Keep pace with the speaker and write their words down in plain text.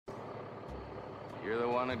You're the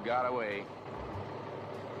one that got away.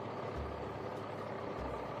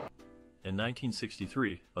 In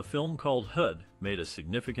 1963, a film called HUD made a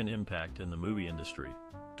significant impact in the movie industry.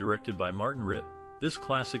 Directed by Martin Ritt, this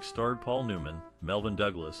classic starred Paul Newman, Melvin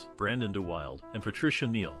Douglas, Brandon DeWilde, and Patricia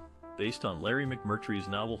Neal. Based on Larry McMurtry's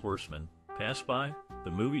novel Horseman, Pass By,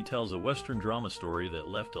 the movie tells a Western drama story that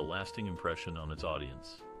left a lasting impression on its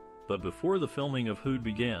audience. But before the filming of HUD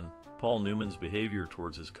began, Paul Newman's behavior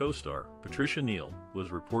towards his co-star, Patricia Neal, was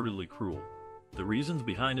reportedly cruel. The reasons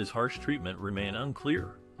behind his harsh treatment remain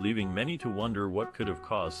unclear, leaving many to wonder what could have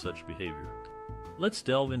caused such behavior. Let's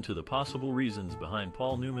delve into the possible reasons behind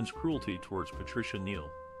Paul Newman's cruelty towards Patricia Neal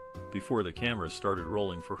before the cameras started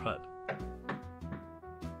rolling for HUD.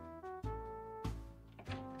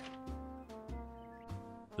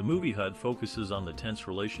 The movie HUD focuses on the tense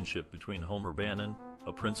relationship between Homer Bannon,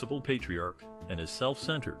 a principled patriarch, and his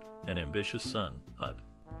self-centered and ambitious son, HUD.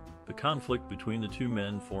 The conflict between the two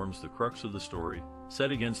men forms the crux of the story,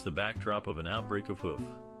 set against the backdrop of an outbreak of hoof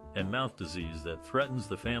and mouth disease that threatens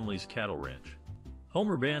the family's cattle ranch.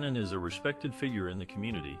 Homer Bannon is a respected figure in the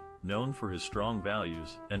community, known for his strong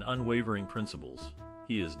values and unwavering principles.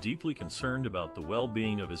 He is deeply concerned about the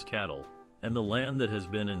well-being of his cattle and the land that has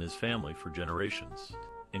been in his family for generations.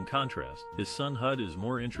 In contrast, his son HUD is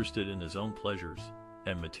more interested in his own pleasures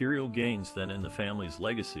and material gains than in the family's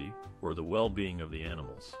legacy or the well-being of the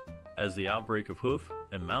animals. As the outbreak of hoof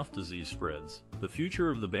and mouth disease spreads, the future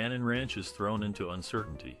of the Bannon Ranch is thrown into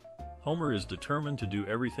uncertainty. Homer is determined to do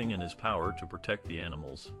everything in his power to protect the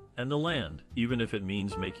animals and the land, even if it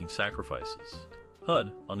means making sacrifices.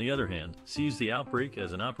 HUD, on the other hand, sees the outbreak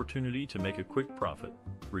as an opportunity to make a quick profit,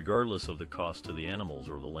 regardless of the cost to the animals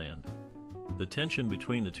or the land. The tension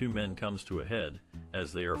between the two men comes to a head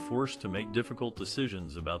as they are forced to make difficult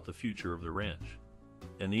decisions about the future of the ranch.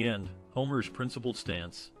 In the end, Homer's principled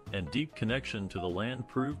stance and deep connection to the land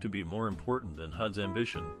prove to be more important than HUD's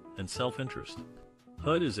ambition and self-interest.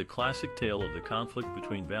 HUD is a classic tale of the conflict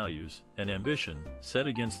between values and ambition set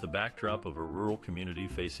against the backdrop of a rural community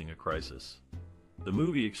facing a crisis. The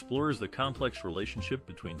movie explores the complex relationship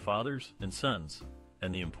between fathers and sons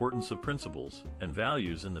and the importance of principles and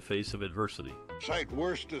values in the face of adversity. Sight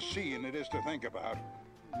worse to see than it is to think about.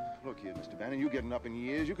 Look here, Mr. Bannon, you getting up in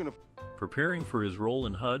years, you can... Preparing for his role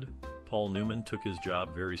in HUD, Paul Newman took his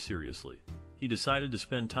job very seriously. He decided to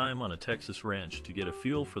spend time on a Texas ranch to get a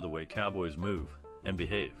feel for the way cowboys move and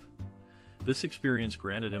behave. This experience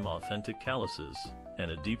granted him authentic calluses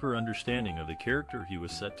and a deeper understanding of the character he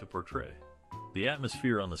was set to portray. The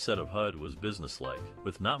atmosphere on the set of HUD was businesslike,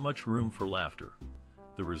 with not much room for laughter.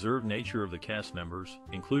 The reserved nature of the cast members,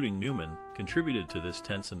 including Newman, contributed to this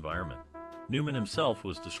tense environment. Newman himself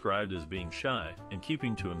was described as being shy and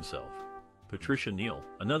keeping to himself. Patricia Neal,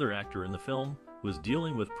 another actor in the film, was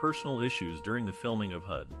dealing with personal issues during the filming of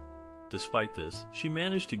HUD. Despite this, she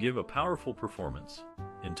managed to give a powerful performance.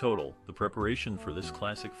 In total, the preparation for this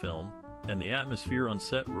classic film and the atmosphere on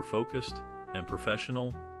set were focused and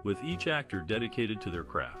professional, with each actor dedicated to their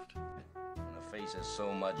craft. And the face is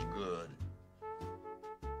so much good.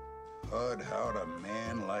 HUD, how'd a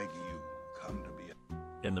man like you come to be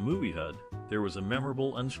a... In the movie HUD, there was a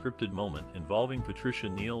memorable unscripted moment involving Patricia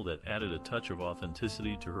Neal that added a touch of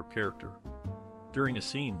authenticity to her character. During a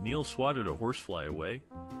scene, Neal swatted a horsefly away,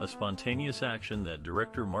 a spontaneous action that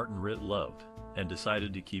director Martin Ritt loved and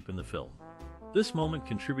decided to keep in the film. This moment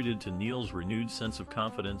contributed to Neal's renewed sense of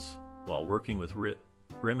confidence while working with Ritt,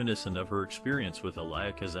 reminiscent of her experience with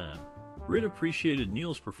Elia Kazan. Ritt appreciated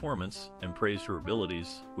Neal's performance and praised her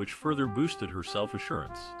abilities, which further boosted her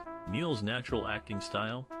self-assurance. Neal's natural acting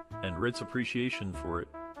style and Ritt's appreciation for it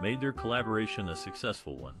made their collaboration a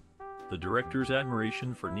successful one. The director's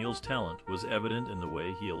admiration for Neal's talent was evident in the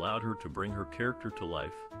way he allowed her to bring her character to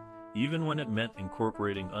life, even when it meant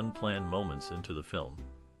incorporating unplanned moments into the film.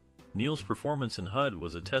 Neal's performance in HUD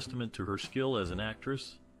was a testament to her skill as an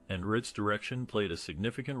actress, and Ritt's direction played a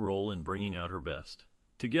significant role in bringing out her best.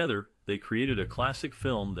 Together, they created a classic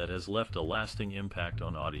film that has left a lasting impact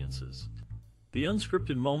on audiences. The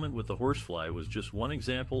unscripted moment with the horsefly was just one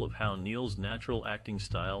example of how Neal's natural acting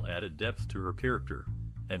style added depth to her character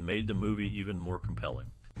and made the movie even more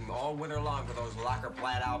compelling. All winter long for those locker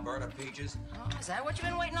plaid Alberta peaches. Oh, is that what you've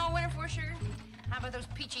been waiting all winter for, sugar? How about those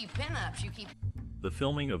peachy pinups you keep... The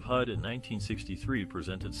filming of HUD in 1963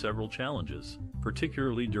 presented several challenges,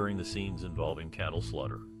 particularly during the scenes involving cattle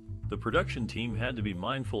slaughter. The production team had to be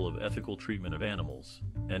mindful of ethical treatment of animals,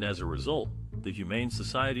 and as a result, the Humane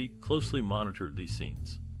Society closely monitored these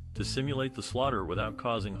scenes. To simulate the slaughter without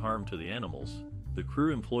causing harm to the animals, the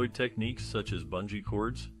crew employed techniques such as bungee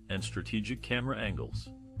cords and strategic camera angles.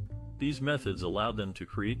 These methods allowed them to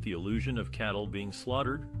create the illusion of cattle being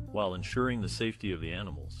slaughtered while ensuring the safety of the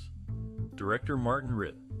animals. Director Martin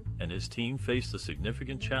Ritt and his team faced a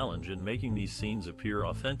significant challenge in making these scenes appear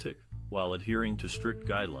authentic while adhering to strict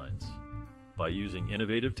guidelines. By using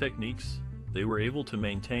innovative techniques, they were able to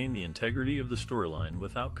maintain the integrity of the storyline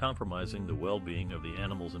without compromising the well-being of the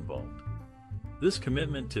animals involved. This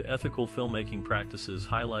commitment to ethical filmmaking practices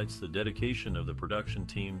highlights the dedication of the production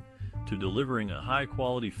team to delivering a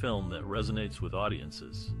high-quality film that resonates with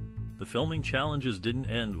audiences. The filming challenges didn't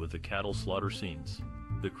end with the cattle slaughter scenes.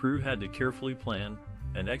 The crew had to carefully plan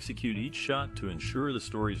and execute each shot to ensure the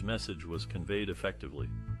story's message was conveyed effectively.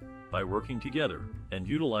 By working together and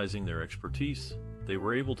utilizing their expertise, they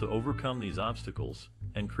were able to overcome these obstacles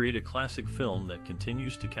and create a classic film that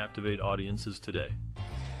continues to captivate audiences today.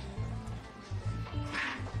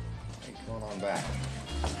 Hey, come on back.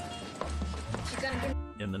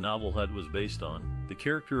 In the novel Hud was based on, the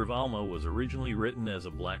character of Alma was originally written as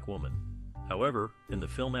a black woman. However, in the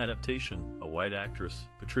film adaptation, a white actress,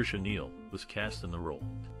 Patricia Neal, was cast in the role.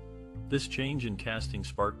 This change in casting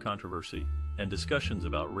sparked controversy and discussions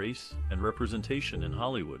about race and representation in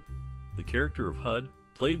Hollywood. The character of Hud,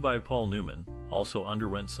 played by Paul Newman, also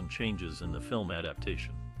underwent some changes in the film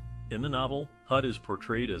adaptation. In the novel, Hud is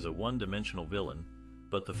portrayed as a one-dimensional villain,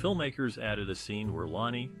 but the filmmakers added a scene where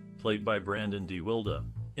Lonnie, played by Brandon D. Wilda,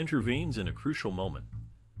 intervenes in a crucial moment.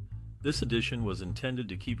 This addition was intended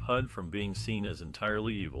to keep Hud from being seen as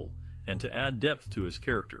entirely evil and to add depth to his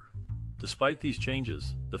character. Despite these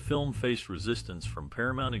changes, the film faced resistance from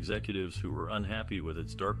Paramount executives who were unhappy with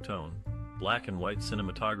its dark tone, black and white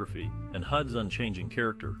cinematography, and Hud's unchanging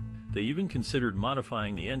character. They even considered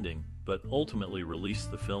modifying the ending, but ultimately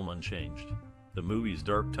released the film unchanged. The movie's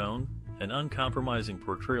dark tone and uncompromising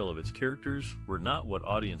portrayal of its characters were not what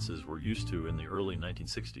audiences were used to in the early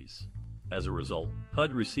 1960s. As a result,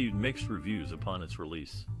 Hud received mixed reviews upon its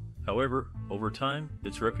release. However, over time,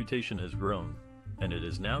 its reputation has grown, and it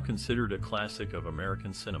is now considered a classic of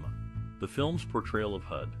American cinema. The film's portrayal of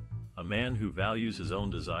Hud, a man who values his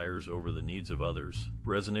own desires over the needs of others,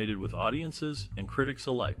 resonated with audiences and critics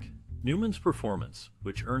alike. Newman's performance,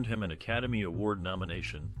 which earned him an Academy Award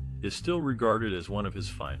nomination, is still regarded as one of his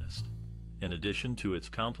finest. In addition to its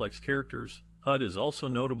complex characters, Hud is also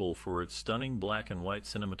notable for its stunning black and white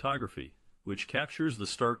cinematography, which captures the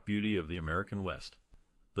stark beauty of the American West.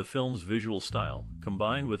 The film's visual style,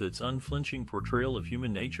 combined with its unflinching portrayal of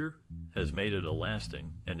human nature, has made it a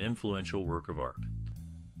lasting and influential work of art.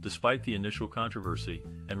 Despite the initial controversy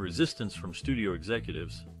and resistance from studio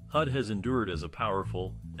executives, Hud has endured as a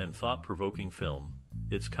powerful and thought-provoking film.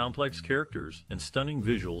 Its complex characters and stunning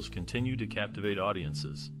visuals continue to captivate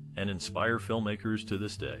audiences and inspire filmmakers to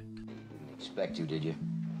this day. Didn't expect you, did you?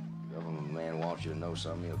 Government man wants you to know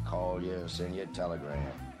something, he'll call you, send you a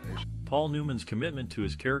telegram. Paul Newman's commitment to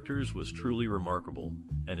his characters was truly remarkable,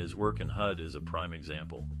 and his work in Hud is a prime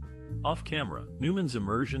example. Off-camera, Newman's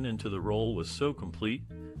immersion into the role was so complete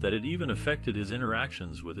that it even affected his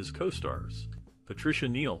interactions with his co-stars. Patricia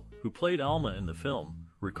Neal, who played Alma in the film,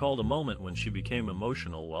 recalled a moment when she became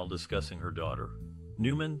emotional while discussing her daughter.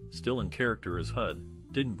 Newman, still in character as Hud,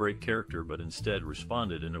 didn't break character but instead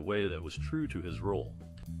responded in a way that was true to his role.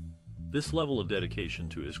 This level of dedication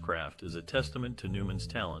to his craft is a testament to Newman's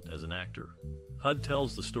talent as an actor. Hud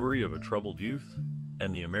tells the story of a troubled youth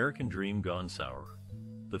and the American dream gone sour.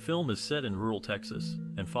 The film is set in rural Texas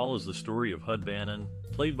and follows the story of Hud Bannon,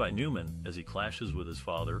 played by Newman, as he clashes with his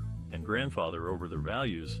father and grandfather over their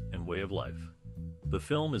values and way of life. The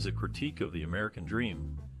film is a critique of the American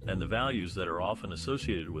dream and the values that are often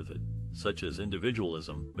associated with it, such as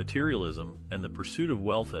individualism, materialism, and the pursuit of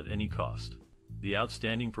wealth at any cost. The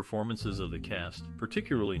outstanding performances of the cast,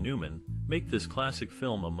 particularly Newman, make this classic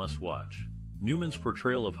film a must-watch. Newman's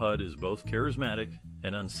portrayal of Hud is both charismatic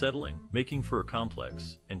and unsettling, making for a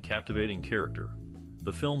complex and captivating character.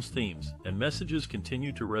 The film's themes and messages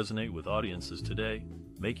continue to resonate with audiences today,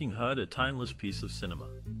 making Hud a timeless piece of cinema.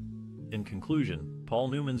 In conclusion, Paul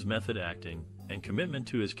Newman's method acting and commitment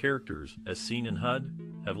to his characters, as seen in Hud,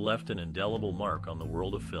 have left an indelible mark on the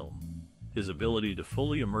world of film. His ability to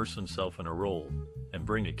fully immerse himself in a role and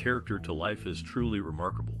bring a character to life is truly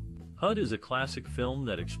remarkable. Hud is a classic film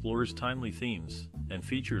that explores timely themes and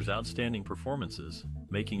features outstanding performances,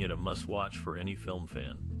 making it a must-watch for any film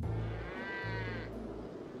fan.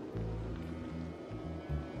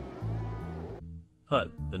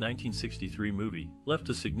 Hud, the 1963 movie, left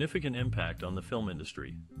a significant impact on the film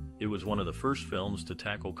industry. It was one of the first films to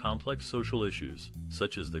tackle complex social issues,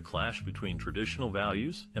 such as the clash between traditional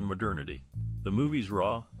values and modernity. The movie's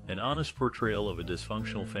raw and honest portrayal of a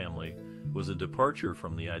dysfunctional family was a departure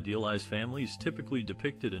from the idealized families typically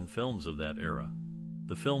depicted in films of that era.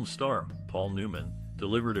 The film's star, Paul Newman,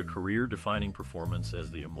 delivered a career-defining performance as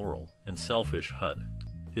the immoral and selfish HUD.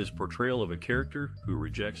 His portrayal of a character who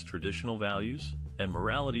rejects traditional values and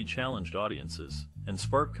morality challenged audiences and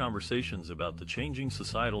sparked conversations about the changing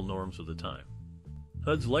societal norms of the time.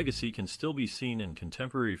 HUD's legacy can still be seen in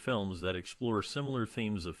contemporary films that explore similar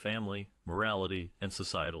themes of family, morality, and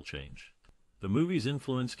societal change. The movie's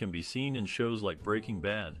influence can be seen in shows like Breaking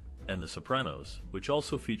Bad and The Sopranos, which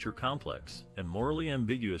also feature complex and morally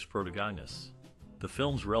ambiguous protagonists. The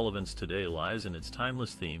film's relevance today lies in its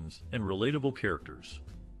timeless themes and relatable characters.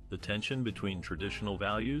 The tension between traditional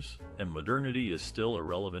values and modernity is still a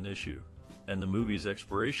relevant issue, and the movie's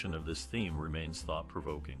exploration of this theme remains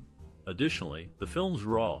thought-provoking. Additionally, the film's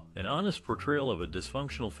raw and honest portrayal of a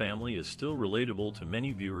dysfunctional family is still relatable to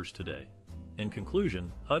many viewers today. In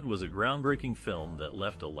conclusion, HUD was a groundbreaking film that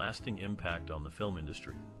left a lasting impact on the film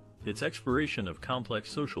industry. Its exploration of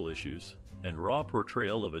complex social issues and raw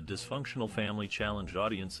portrayal of a dysfunctional family challenged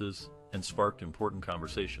audiences and sparked important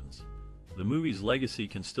conversations. The movie's legacy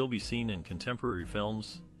can still be seen in contemporary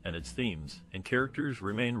films, and its themes and characters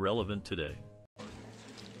remain relevant today.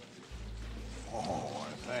 Oh,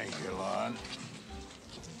 thank you, Lon.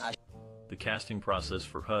 The casting process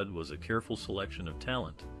for HUD was a careful selection of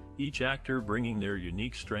talent, each actor bringing their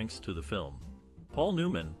unique strengths to the film. Paul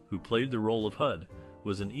Newman, who played the role of HUD,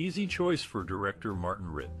 was an easy choice for director Martin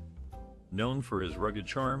Ritt. Known for his rugged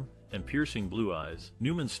charm and piercing blue eyes,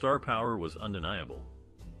 Newman's star power was undeniable.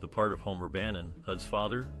 The part of Homer Bannon, HUD's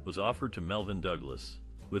father, was offered to Melvyn Douglas.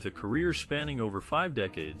 With a career spanning over 5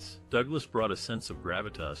 decades, Douglas brought a sense of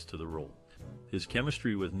gravitas to the role. His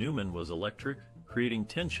chemistry with Newman was electric, creating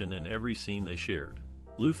tension in every scene they shared.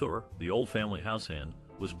 Luthor, the old family househand,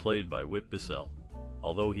 was played by Whit Bissell.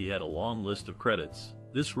 Although he had a long list of credits,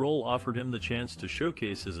 this role offered him the chance to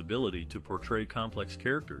showcase his ability to portray complex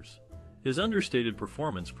characters. His understated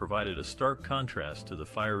performance provided a stark contrast to the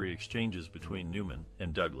fiery exchanges between Newman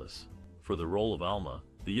and Douglas. For the role of Alma,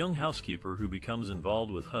 the young housekeeper who becomes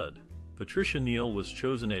involved with HUD, Patricia Neal was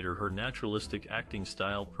chosen. Her naturalistic acting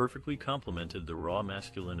style perfectly complemented the raw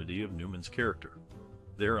masculinity of Newman's character.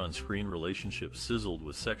 Their on-screen relationship sizzled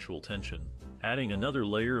with sexual tension, adding another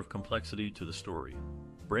layer of complexity to the story.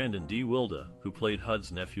 Brandon D. Wilda, who played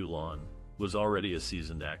HUD's nephew Lon, was already a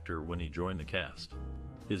seasoned actor when he joined the cast.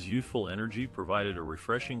 His youthful energy provided a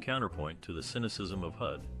refreshing counterpoint to the cynicism of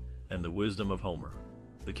HUD and the wisdom of Homer.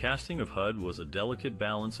 The casting of HUD was a delicate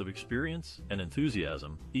balance of experience and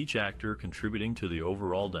enthusiasm, each actor contributing to the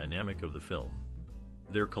overall dynamic of the film.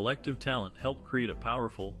 Their collective talent helped create a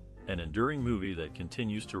powerful and enduring movie that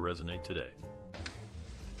continues to resonate today.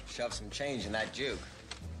 Shove some change in that juke.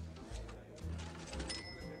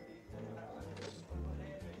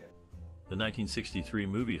 The 1963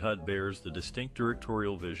 movie HUD bears the distinct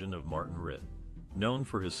directorial vision of Martin Ritt. Known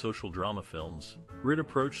for his social drama films, Ritt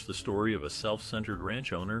approached the story of a self-centered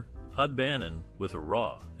ranch owner, HUD Bannon, with a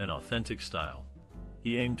raw and authentic style.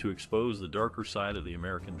 He aimed to expose the darker side of the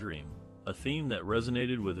American dream, a theme that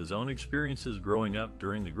resonated with his own experiences growing up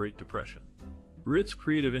during the Great Depression. Ritt's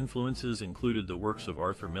creative influences included the works of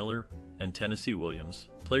Arthur Miller and Tennessee Williams,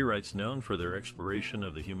 playwrights known for their exploration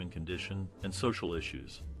of the human condition and social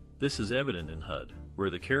issues. This is evident in HUD,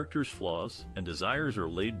 where the characters' flaws and desires are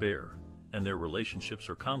laid bare, and their relationships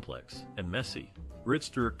are complex and messy. Ritt's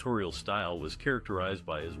directorial style was characterized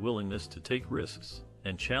by his willingness to take risks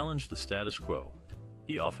and challenge the status quo.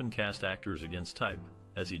 He often cast actors against type,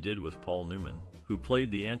 as he did with Paul Newman, who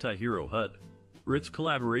played the anti-hero HUD. Ritt's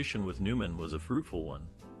collaboration with Newman was a fruitful one,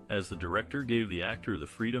 as the director gave the actor the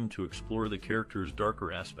freedom to explore the character's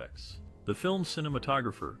darker aspects. The film's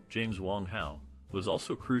cinematographer, James Wong Howe, was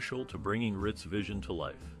also crucial to bringing Ritt's vision to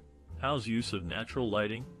life. Howe's use of natural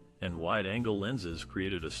lighting and wide-angle lenses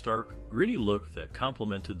created a stark, gritty look that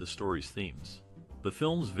complemented the story's themes. The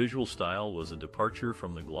film's visual style was a departure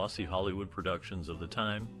from the glossy Hollywood productions of the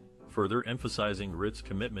time, further emphasizing Ritt's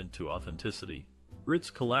commitment to authenticity.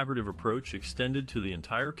 Ritt's collaborative approach extended to the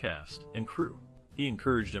entire cast and crew. He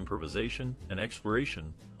encouraged improvisation and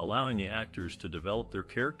exploration, allowing the actors to develop their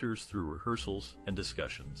characters through rehearsals and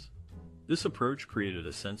discussions. This approach created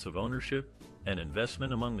a sense of ownership and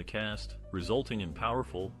investment among the cast, resulting in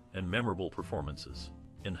powerful and memorable performances.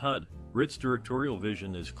 In HUD, Ritt's directorial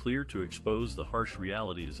vision is clear to expose the harsh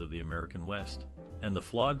realities of the American West and the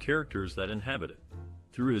flawed characters that inhabit it.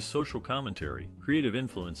 Through his social commentary, creative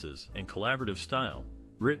influences, and collaborative style,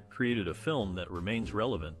 Ritt created a film that remains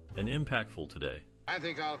relevant and impactful today. I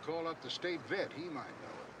think I'll call up the state vet. He might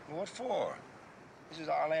know it. What for? This is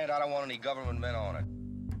our land. I don't want any government men on it.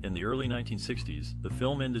 In the early 1960s, the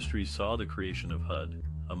film industry saw the creation of HUD,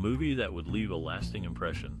 a movie that would leave a lasting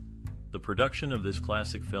impression. The production of this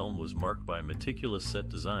classic film was marked by meticulous set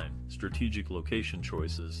design, strategic location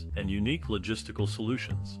choices, and unique logistical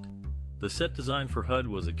solutions. The set design for HUD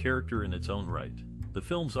was a character in its own right. The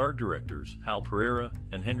film's art directors, Hal Pereira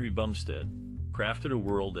and Henry Bumstead, crafted a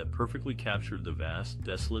world that perfectly captured the vast,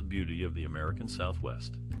 desolate beauty of the American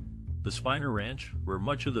Southwest. The Spiner Ranch, where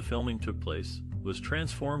much of the filming took place, was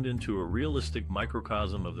transformed into a realistic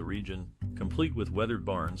microcosm of the region, complete with weathered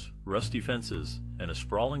barns, rusty fences, and a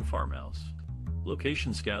sprawling farmhouse.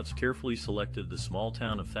 Location scouts carefully selected the small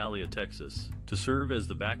town of Thalia, Texas, to serve as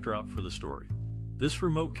the backdrop for the story. This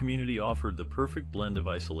remote community offered the perfect blend of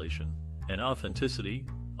isolation and authenticity,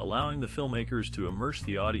 allowing the filmmakers to immerse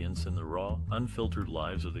the audience in the raw, unfiltered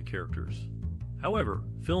lives of the characters. However,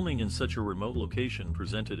 filming in such a remote location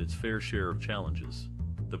presented its fair share of challenges.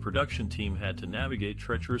 The production team had to navigate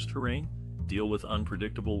treacherous terrain, deal with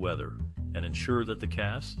unpredictable weather, and ensure that the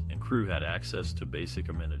cast and crew had access to basic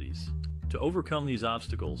amenities. To overcome these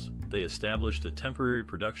obstacles, they established a temporary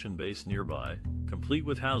production base nearby, complete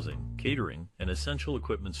with housing, catering, and essential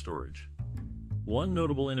equipment storage. One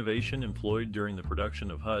notable innovation employed during the production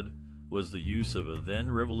of HUD was the use of a then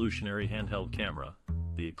revolutionary handheld camera,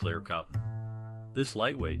 the Eclair Cotton. This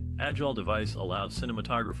lightweight, agile device allowed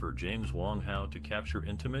cinematographer James Wong Howe to capture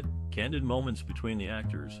intimate, candid moments between the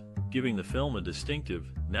actors, giving the film a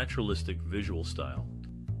distinctive, naturalistic visual style.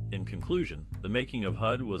 In conclusion, the making of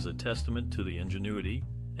HUD was a testament to the ingenuity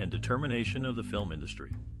and determination of the film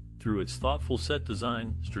industry. Through its thoughtful set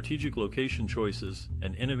design, strategic location choices,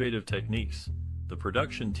 and innovative techniques, the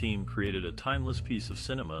production team created a timeless piece of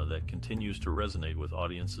cinema that continues to resonate with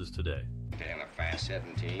audiences today. And a fast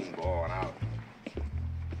 17, boy,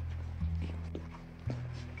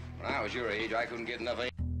 when I was your age, I couldn't get enough.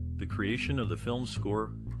 The creation of the film's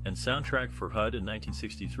score and soundtrack for HUD in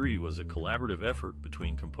 1963 was a collaborative effort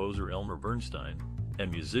between composer Elmer Bernstein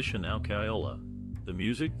and musician Al Caiola. The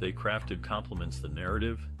music they crafted complements the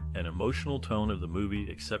narrative and emotional tone of the movie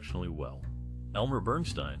exceptionally well. Elmer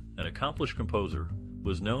Bernstein, an accomplished composer,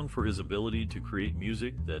 was known for his ability to create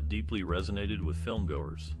music that deeply resonated with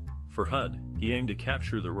filmgoers. For HUD, he aimed to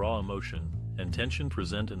capture the raw emotion and tension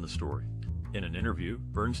present in the story. In an interview,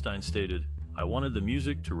 Bernstein stated, "I wanted the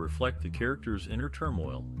music to reflect the characters' inner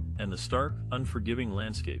turmoil and the stark, unforgiving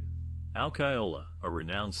landscape." Al Caiola, a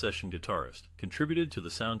renowned session guitarist, contributed to the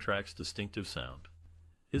soundtrack's distinctive sound.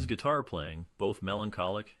 His guitar playing, both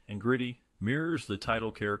melancholic and gritty, mirrors the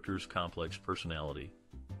title character's complex personality.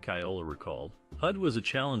 Caiola recalled, "HUD was a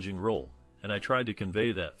challenging role, and I tried to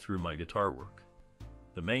convey that through my guitar work."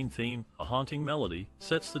 The main theme, a haunting melody,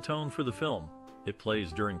 sets the tone for the film. It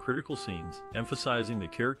plays during critical scenes, emphasizing the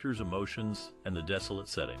character's emotions and the desolate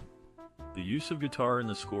setting. The use of guitar in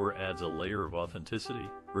the score adds a layer of authenticity,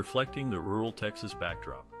 reflecting the rural Texas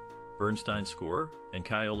backdrop. Bernstein's score and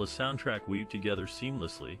Caiola's soundtrack weave together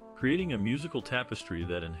seamlessly, creating a musical tapestry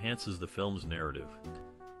that enhances the film's narrative.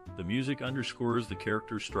 The music underscores the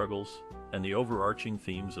characters' struggles and the overarching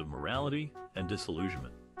themes of morality and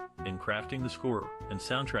disillusionment. In crafting the score and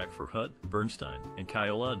soundtrack for HUD, Bernstein and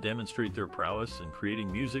Caiola demonstrate their prowess in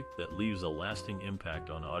creating music that leaves a lasting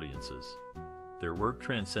impact on audiences. Their work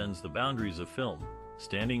transcends the boundaries of film,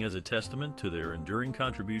 standing as a testament to their enduring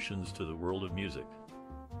contributions to the world of music.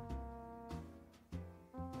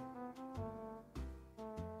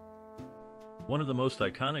 One of the most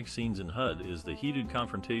iconic scenes in HUD is the heated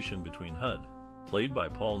confrontation between HUD, played by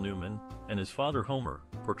Paul Newman, and his father Homer,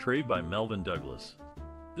 portrayed by Melvin Douglas.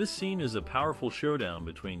 This scene is a powerful showdown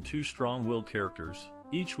between two strong-willed characters,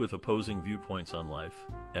 each with opposing viewpoints on life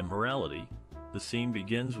and morality. The scene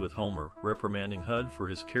begins with Homer reprimanding HUD for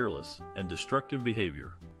his careless and destructive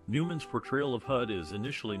behavior. Newman's portrayal of HUD is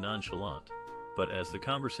initially nonchalant, but as the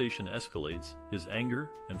conversation escalates, his anger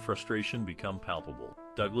and frustration become palpable.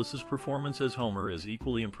 Douglas's performance as Homer is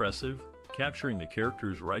equally impressive, capturing the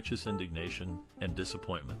character's righteous indignation and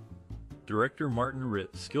disappointment. Director Martin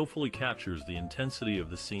Ritt skillfully captures the intensity of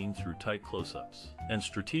the scene through tight close-ups and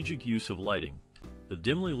strategic use of lighting. The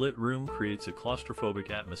dimly lit room creates a claustrophobic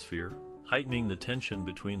atmosphere, heightening the tension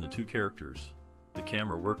between the two characters. The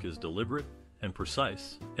camera work is deliberate and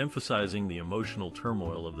precise, emphasizing the emotional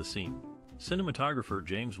turmoil of the scene. Cinematographer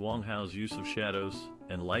James Wong Howe's use of shadows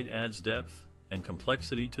and light adds depth and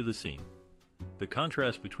complexity to the scene. The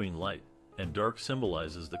contrast between light and dark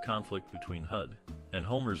symbolizes the conflict between HUD and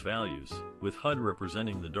Homer's values, with HUD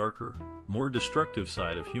representing the darker, more destructive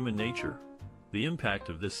side of human nature. The impact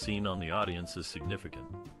of this scene on the audience is significant.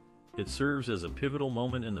 It serves as a pivotal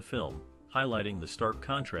moment in the film, highlighting the stark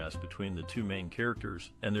contrast between the two main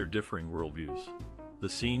characters and their differing worldviews. The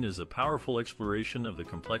scene is a powerful exploration of the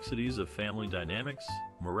complexities of family dynamics,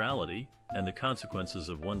 morality, and the consequences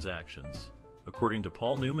of one's actions. According to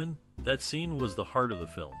Paul Newman, that scene was the heart of the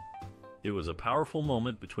film. It was a powerful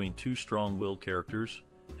moment between two strong-willed characters,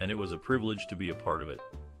 and it was a privilege to be a part of it.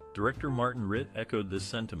 Director Martin Ritt echoed this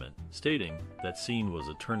sentiment, stating that scene was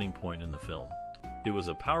a turning point in the film. It was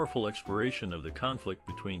a powerful exploration of the conflict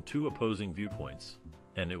between two opposing viewpoints,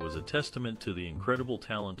 and it was a testament to the incredible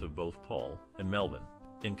talent of both Paul and Melvin.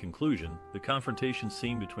 In conclusion, the confrontation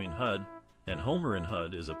scene between Hud and Homer in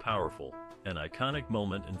Hud is a powerful and iconic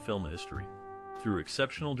moment in film history. Through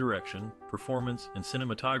exceptional direction, performance, and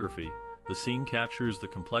cinematography, the scene captures the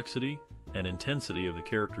complexity and intensity of the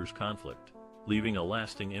characters' conflict, leaving a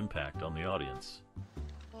lasting impact on the audience.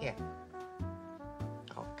 Here.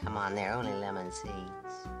 Oh, come on, they're only lemon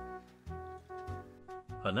seeds.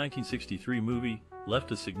 A 1963 movie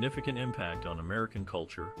left a significant impact on American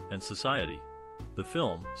culture and society. The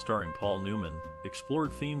film, starring Paul Newman,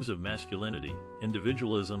 explored themes of masculinity,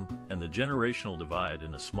 individualism, and the generational divide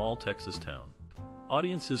in a small Texas town.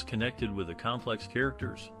 Audiences connected with the complex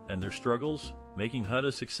characters and their struggles, making Hud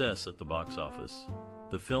a success at the box office.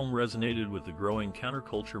 The film resonated with the growing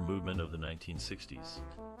counterculture movement of the 1960s.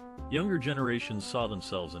 Younger generations saw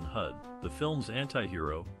themselves in Hud, the film's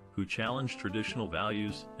anti-hero, who challenged traditional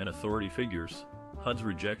values and authority figures. Hud's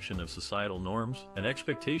rejection of societal norms and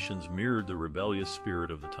expectations mirrored the rebellious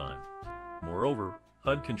spirit of the time. Moreover,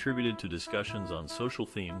 Hud contributed to discussions on social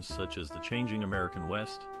themes such as the changing American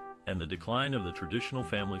West and the decline of the traditional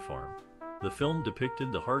family farm. The film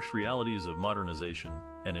depicted the harsh realities of modernization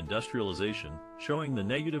and industrialization, showing the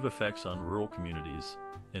negative effects on rural communities.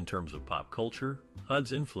 In terms of pop culture,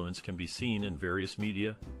 Hud's influence can be seen in various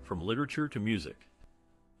media, from literature to music.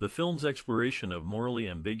 The film's exploration of morally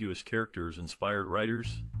ambiguous characters inspired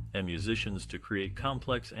writers and musicians to create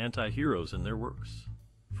complex anti-heroes in their works.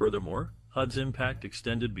 Furthermore, Hud's impact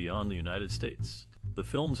extended beyond the United States. The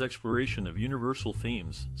film's exploration of universal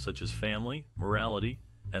themes such as family, morality,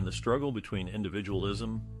 and the struggle between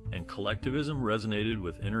individualism and collectivism resonated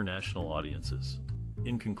with international audiences.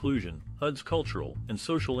 In conclusion, Hud's cultural and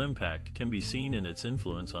social impact can be seen in its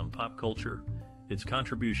influence on pop culture, its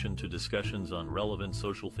contribution to discussions on relevant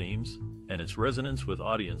social themes, and its resonance with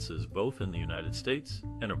audiences both in the United States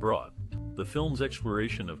and abroad. The film's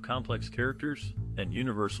exploration of complex characters and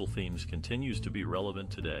universal themes continues to be relevant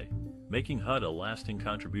today, making Hud a lasting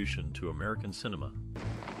contribution to American cinema.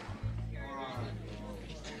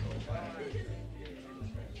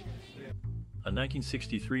 A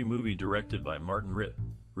 1963 movie directed by Martin Ritt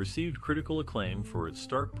received critical acclaim for its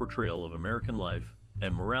stark portrayal of American life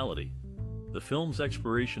and morality. The film's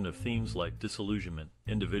exploration of themes like disillusionment,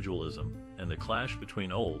 individualism, and the clash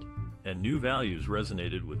between old and new values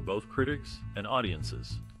resonated with both critics and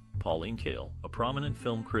audiences. Pauline Kael, a prominent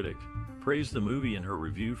film critic, praised the movie in her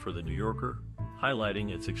review for The New Yorker,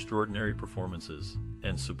 highlighting its extraordinary performances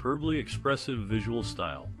and superbly expressive visual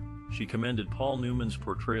style. She commended Paul Newman's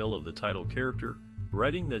portrayal of the title character,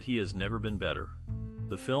 writing that he has never been better.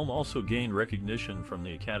 The film also gained recognition from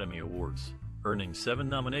the Academy Awards, earning 7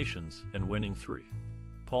 nominations and winning 3.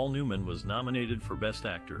 Paul Newman was nominated for Best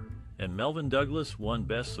Actor, and Melvin Douglas won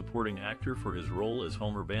Best Supporting Actor for his role as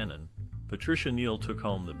Homer Bannon. Patricia Neal took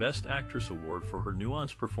home the Best Actress award for her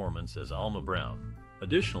nuanced performance as Alma Brown.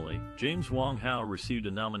 Additionally, James Wong Howe received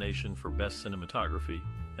a nomination for Best Cinematography,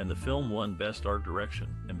 and the film won Best Art Direction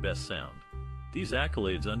and Best Sound. These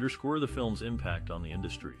accolades underscore the film's impact on the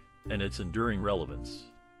industry and its enduring relevance.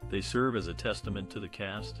 They serve as a testament to the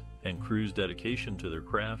cast and crew's dedication to their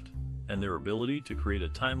craft and their ability to create a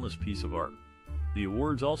timeless piece of art. The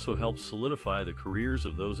awards also helped solidify the careers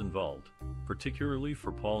of those involved, particularly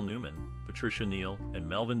for Paul Newman, Patricia Neal, and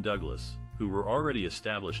Melvin Douglas, who were already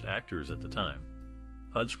established actors at the time.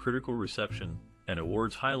 Hud's critical reception and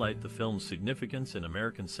awards highlight the film's significance in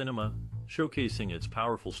American cinema, showcasing its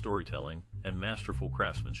powerful storytelling and masterful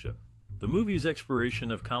craftsmanship. The movie's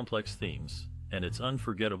exploration of complex themes and its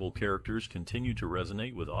unforgettable characters continue to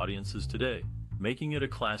resonate with audiences today, making it a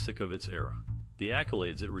classic of its era. The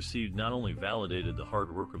accolades it received not only validated the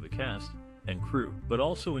hard work of the cast and crew, but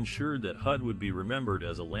also ensured that Hud would be remembered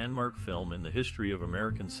as a landmark film in the history of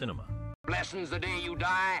American cinema. Blessings the day you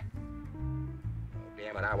die.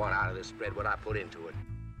 Damn it, I want out of this spread what I put into it.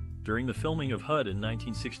 During the filming of Hud in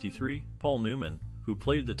 1963, Paul Newman, who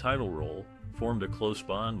played the title role, formed a close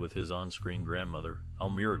bond with his on-screen grandmother,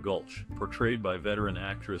 Almira Gulch, portrayed by veteran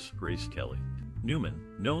actress Grace Kelly. Newman,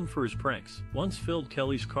 known for his pranks, once filled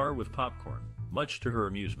Kelly's car with popcorn, much to her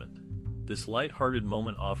amusement. This light-hearted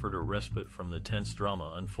moment offered a respite from the tense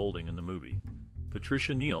drama unfolding in the movie.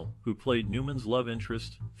 Patricia Neal, who played Newman's love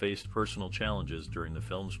interest, faced personal challenges during the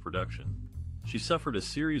film's production. She suffered a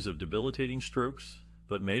series of debilitating strokes,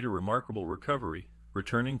 but made a remarkable recovery,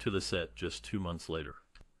 returning to the set just 2 months later.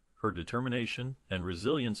 Her determination and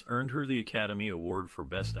resilience earned her the Academy Award for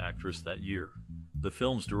Best Actress that year. The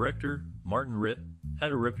film's director, Martin Ritt,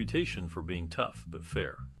 had a reputation for being tough but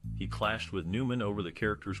fair. He clashed with Newman over the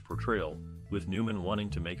character's portrayal, with Newman wanting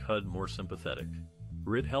to make Hud more sympathetic.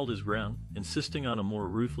 Ritt held his ground, insisting on a more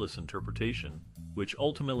ruthless interpretation, which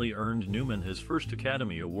ultimately earned Newman his first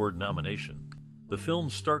Academy Award nomination. The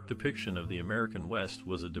film's stark depiction of the American West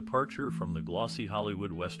was a departure from the glossy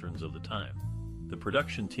Hollywood westerns of the time. The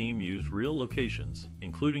production team used real locations,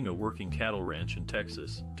 including a working cattle ranch in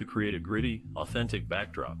Texas, to create a gritty, authentic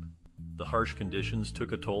backdrop. The harsh conditions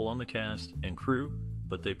took a toll on the cast and crew,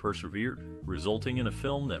 but they persevered, resulting in a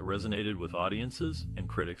film that resonated with audiences and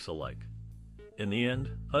critics alike. In the end,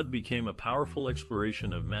 Hud became a powerful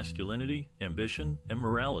exploration of masculinity, ambition, and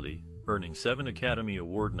morality, earning 7 Academy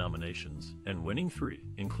Award nominations and winning 3,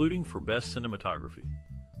 including for Best Cinematography.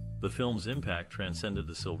 The film's impact transcended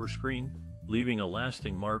the silver screen, leaving a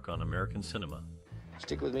lasting mark on American cinema.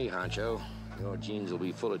 Stick with me, Honcho. Your jeans will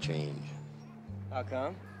be full of change. How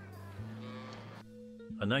come?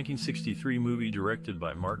 A 1963 movie directed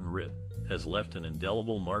by Martin Ritt has left an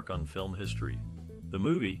indelible mark on film history. The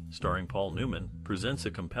movie, starring Paul Newman, presents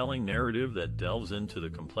a compelling narrative that delves into the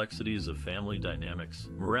complexities of family dynamics,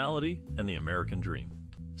 morality, and the American dream.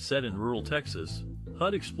 Set in rural Texas,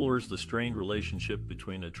 Hud explores the strained relationship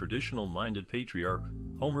between a traditional-minded patriarch,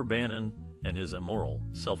 Homer Bannon, and his immoral,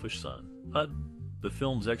 selfish son, Hud. The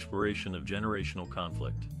film's exploration of generational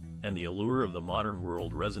conflict and the allure of the modern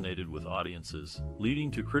world resonated with audiences, leading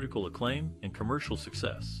to critical acclaim and commercial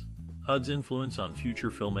success. Hud's influence on future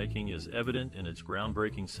filmmaking is evident in its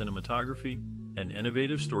groundbreaking cinematography and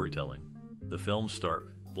innovative storytelling. The film's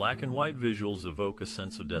stark, black and white visuals evoke a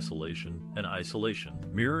sense of desolation and isolation,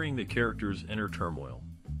 mirroring the character's inner turmoil.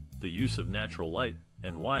 The use of natural light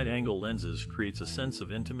and wide-angle lenses creates a sense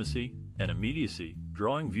of intimacy and immediacy,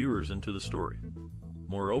 drawing viewers into the story.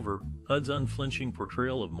 Moreover, Hud's unflinching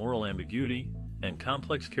portrayal of moral ambiguity and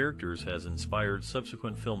complex characters has inspired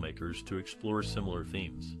subsequent filmmakers to explore similar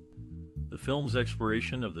themes. The film's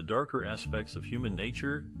exploration of the darker aspects of human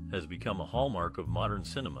nature has become a hallmark of modern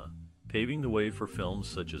cinema, paving the way for films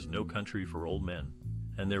such as No Country for Old Men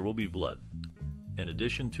and There Will Be Blood. In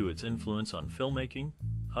addition to its influence on filmmaking,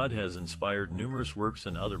 Hud has inspired numerous works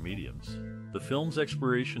in other mediums. The film's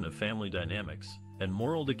exploration of family dynamics and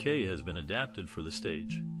moral decay has been adapted for the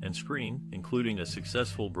stage and screen, including a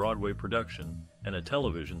successful Broadway production and a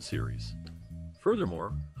television series.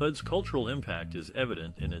 Furthermore, Hud's cultural impact is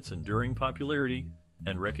evident in its enduring popularity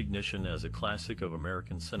and recognition as a classic of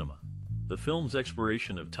American cinema. The film's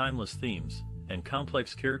exploration of timeless themes and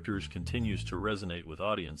complex characters continues to resonate with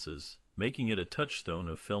audiences, making it a touchstone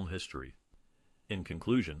of film history. In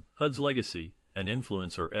conclusion, Hud's legacy and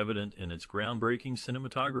influence are evident in its groundbreaking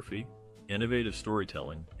cinematography, innovative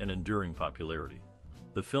storytelling, and enduring popularity.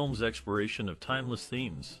 The film's exploration of timeless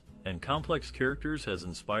themes and complex characters has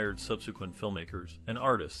inspired subsequent filmmakers and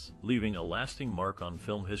artists, leaving a lasting mark on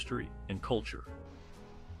film history and culture.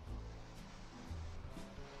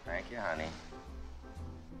 Thank you, honey.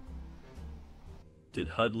 Did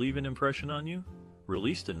Hud leave an impression on you?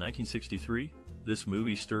 Released in 1963, this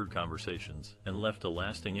movie stirred conversations and left a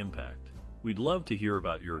lasting impact. We'd love to hear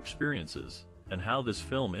about your experiences and how this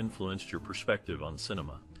film influenced your perspective on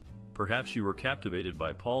cinema. Perhaps you were captivated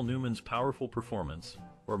by Paul Newman's powerful performance,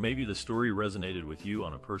 or maybe the story resonated with you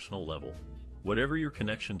on a personal level. Whatever your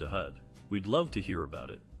connection to Hud, we'd love to hear about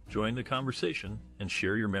it. Join the conversation and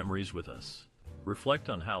share your memories with us. Reflect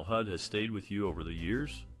on how Hud has stayed with you over the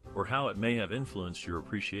years, or how it may have influenced your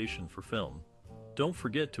appreciation for film. Don't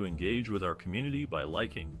forget to engage with our community by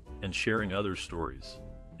liking and sharing other stories.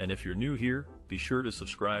 And if you're new here, be sure to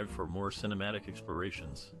subscribe for more cinematic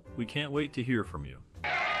explorations. We can't wait to hear from you.